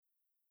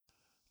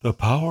The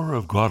Power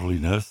of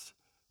Godliness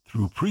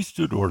Through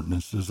Priesthood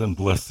Ordinances and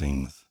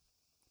Blessings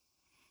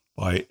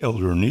by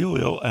Elder Neil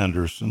L.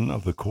 Anderson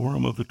of the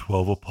Quorum of the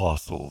 12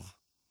 Apostles.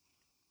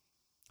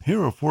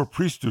 Here are 4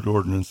 priesthood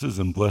ordinances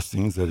and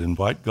blessings that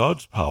invite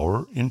God's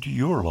power into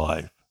your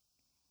life.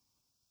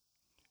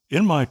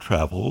 In my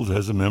travels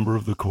as a member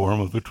of the Quorum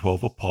of the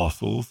 12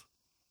 Apostles,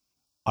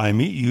 I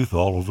meet youth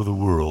all over the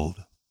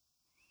world.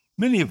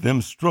 Many of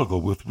them struggle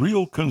with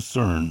real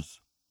concerns.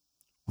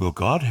 Will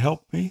God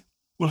help me?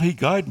 Will He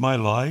guide my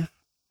life?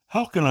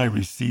 How can I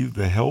receive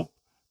the help,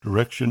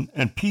 direction,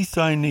 and peace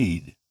I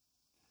need?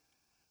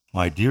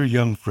 My dear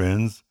young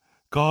friends,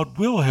 God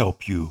will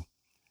help you,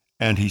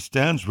 and He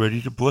stands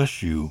ready to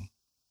bless you.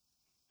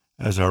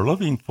 As our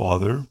loving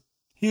Father,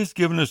 He has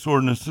given us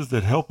ordinances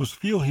that help us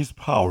feel His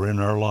power in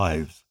our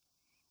lives,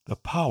 the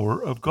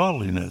power of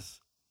godliness.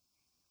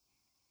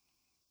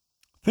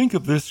 Think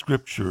of this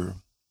scripture.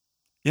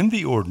 In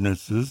the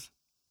ordinances,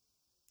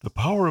 the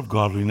power of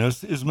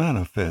godliness is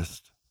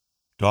manifest.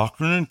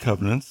 Doctrine and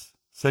Covenants,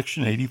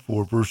 section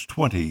 84, verse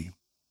 20.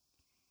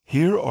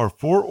 Here are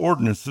 4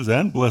 ordinances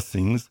and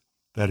blessings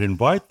that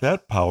invite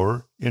that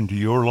power into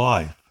your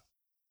life.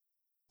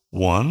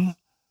 1.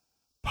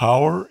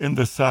 Power in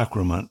the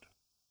sacrament.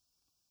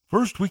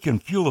 First, we can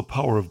feel the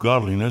power of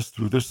godliness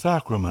through the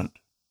sacrament.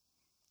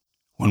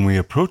 When we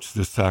approach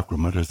the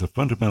sacrament as a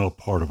fundamental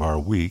part of our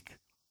week,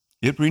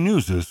 it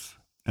renews us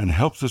and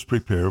helps us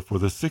prepare for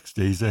the 6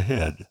 days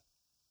ahead.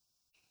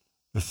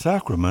 The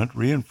sacrament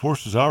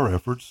reinforces our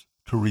efforts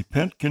to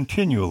repent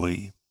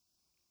continually.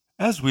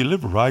 As we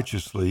live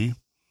righteously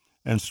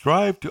and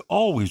strive to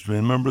always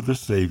remember the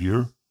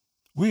Savior,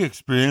 we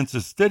experience a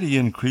steady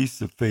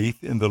increase of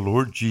faith in the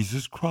Lord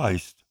Jesus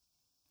Christ.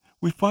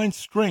 We find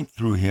strength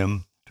through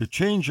Him to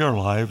change our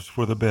lives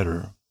for the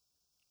better.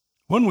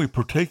 When we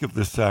partake of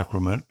the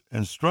sacrament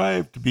and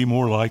strive to be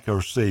more like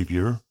our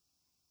Savior,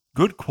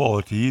 good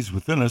qualities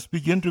within us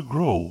begin to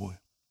grow.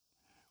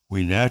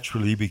 We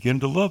naturally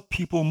begin to love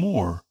people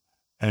more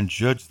and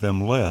judge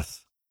them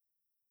less.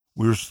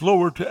 We're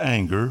slower to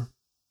anger,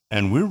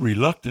 and we're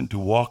reluctant to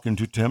walk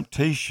into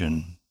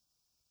temptation.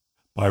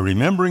 By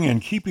remembering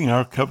and keeping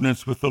our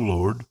covenants with the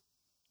Lord,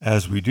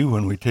 as we do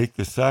when we take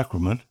the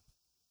sacrament,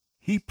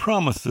 He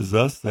promises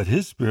us that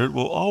His Spirit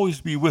will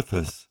always be with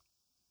us.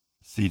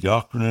 See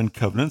Doctrine and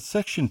Covenants,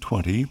 section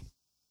 20,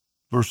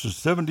 verses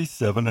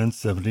 77 and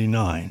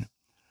 79.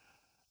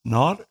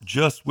 Not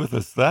just with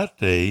us that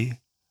day,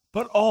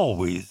 but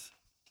always.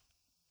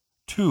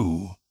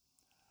 2.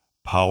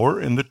 Power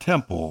in the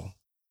temple.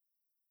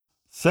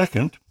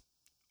 Second,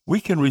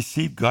 we can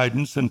receive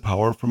guidance and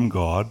power from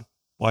God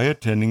by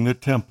attending the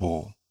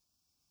temple.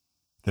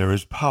 There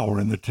is power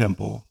in the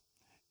temple.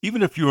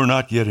 Even if you are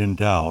not yet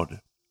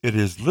endowed, it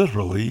is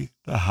literally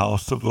the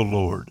house of the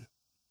Lord.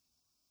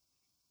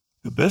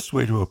 The best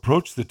way to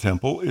approach the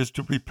temple is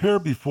to prepare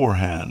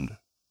beforehand.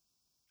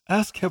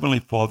 Ask Heavenly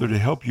Father to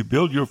help you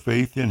build your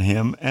faith in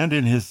Him and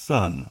in His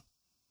Son.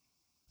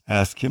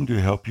 Ask Him to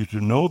help you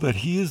to know that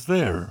He is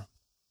there.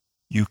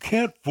 You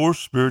can't force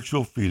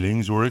spiritual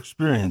feelings or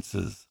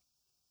experiences.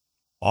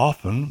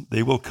 Often,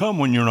 they will come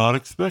when you're not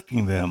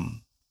expecting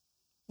them.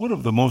 One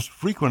of the most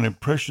frequent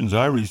impressions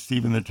I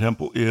receive in the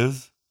temple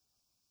is,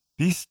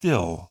 "Be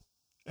still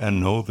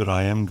and know that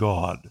I am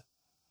God."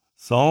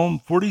 Psalm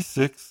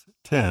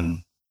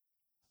 46:10.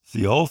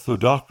 See also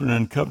Doctrine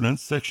and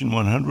Covenants, section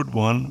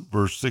 101,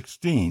 verse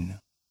 16.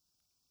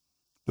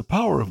 The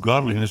power of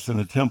godliness in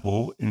the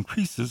temple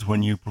increases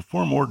when you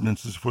perform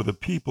ordinances for the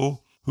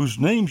people whose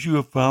names you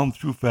have found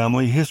through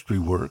family history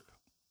work.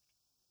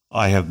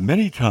 I have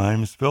many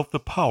times felt the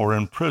power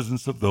and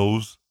presence of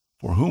those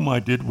for whom I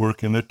did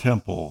work in the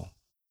temple.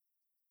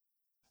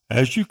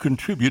 As you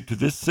contribute to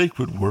this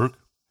sacred work,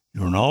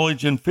 your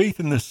knowledge and faith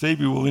in the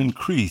Savior will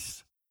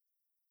increase.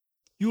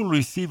 You will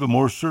receive a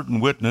more certain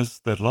witness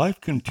that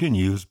life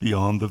continues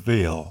beyond the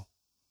veil.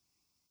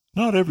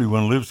 Not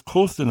everyone lives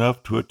close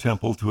enough to a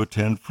temple to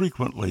attend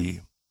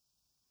frequently.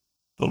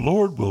 The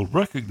Lord will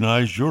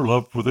recognize your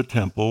love for the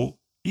temple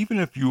even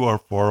if you are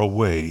far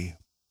away.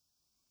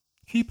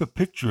 Keep a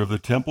picture of the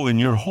temple in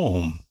your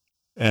home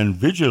and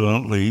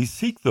vigilantly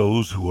seek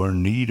those who are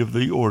in need of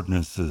the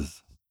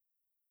ordinances.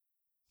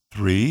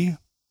 3.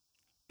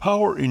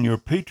 Power in your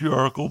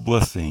patriarchal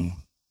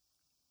blessing.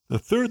 The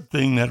third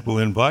thing that will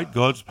invite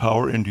God's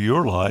power into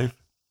your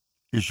life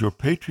is your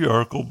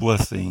patriarchal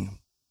blessing.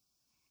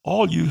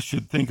 All youth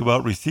should think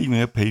about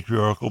receiving a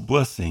patriarchal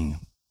blessing.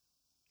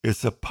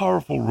 It's a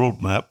powerful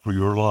roadmap for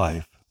your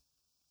life.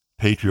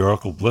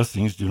 Patriarchal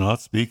blessings do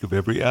not speak of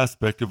every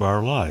aspect of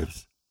our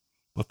lives,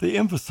 but they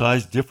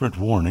emphasize different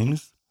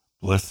warnings,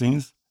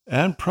 blessings,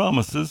 and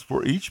promises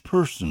for each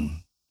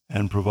person,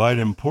 and provide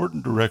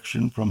important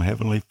direction from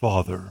Heavenly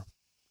Father.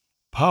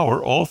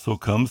 Power also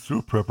comes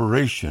through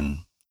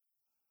preparation.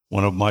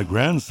 One of my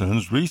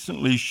grandsons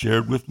recently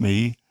shared with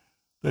me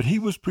that he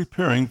was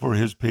preparing for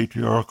his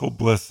patriarchal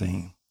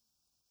blessing.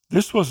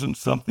 This wasn't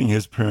something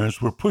his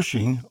parents were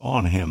pushing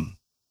on him.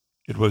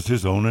 It was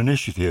his own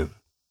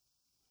initiative.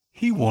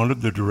 He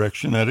wanted the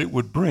direction that it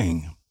would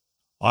bring.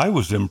 I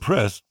was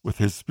impressed with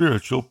his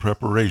spiritual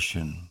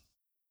preparation.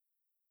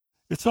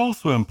 It's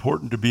also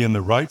important to be in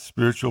the right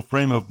spiritual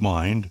frame of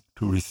mind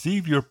to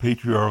receive your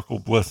patriarchal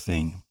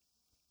blessing.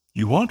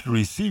 You want to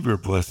receive your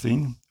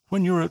blessing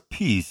when you're at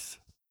peace.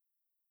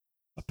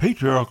 A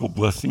patriarchal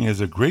blessing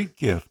is a great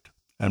gift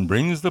and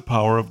brings the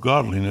power of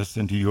godliness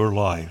into your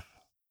life.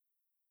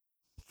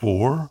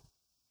 4.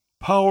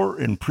 Power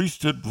in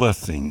priesthood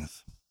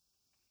blessings.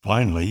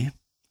 Finally,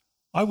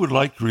 I would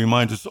like to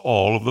remind us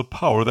all of the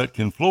power that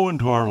can flow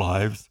into our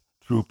lives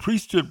through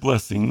priesthood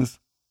blessings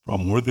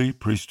from worthy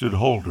priesthood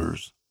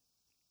holders.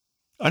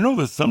 I know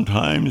that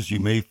sometimes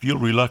you may feel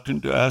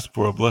reluctant to ask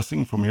for a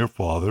blessing from your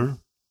father,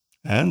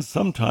 and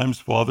sometimes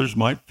fathers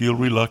might feel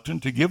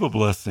reluctant to give a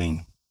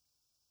blessing.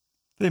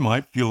 They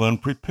might feel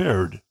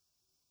unprepared,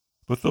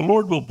 but the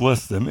Lord will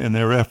bless them in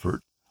their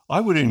effort. I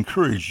would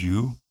encourage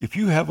you, if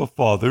you have a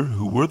father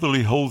who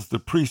worthily holds the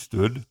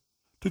priesthood,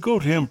 to go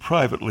to him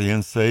privately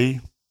and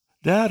say,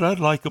 "Dad, I'd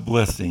like a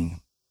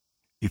blessing.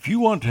 If you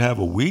want to have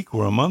a week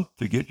or a month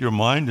to get your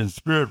mind and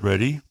spirit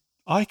ready,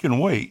 I can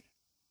wait.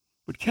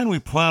 But can we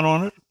plan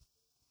on it?"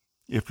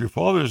 If your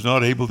father is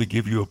not able to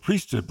give you a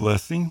priesthood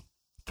blessing,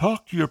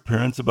 talk to your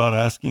parents about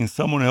asking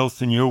someone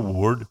else in your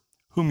ward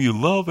whom you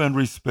love and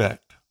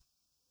respect.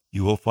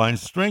 You will find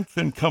strength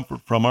and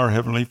comfort from our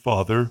Heavenly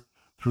Father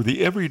through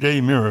the everyday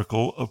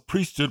miracle of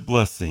priesthood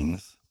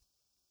blessings.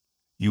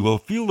 You will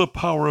feel the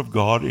power of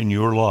God in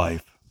your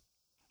life.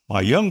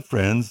 My young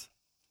friends,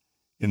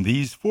 in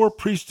these 4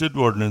 priesthood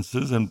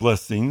ordinances and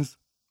blessings,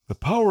 the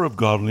power of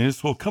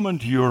godliness will come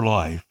into your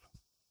life.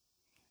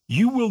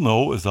 You will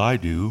know, as I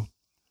do,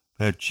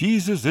 that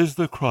Jesus is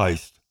the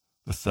Christ,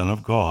 the Son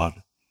of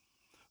God,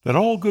 that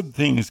all good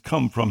things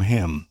come from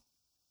him.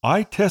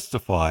 I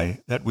testify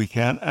that we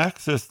can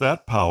access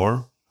that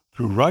power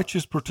through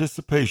righteous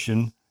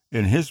participation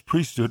in his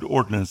priesthood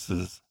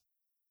ordinances.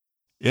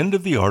 End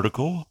of the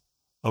article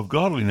of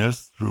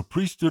Godliness Through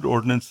Priesthood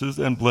Ordinances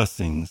and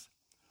Blessings,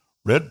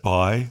 read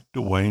by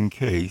Dwayne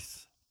Case.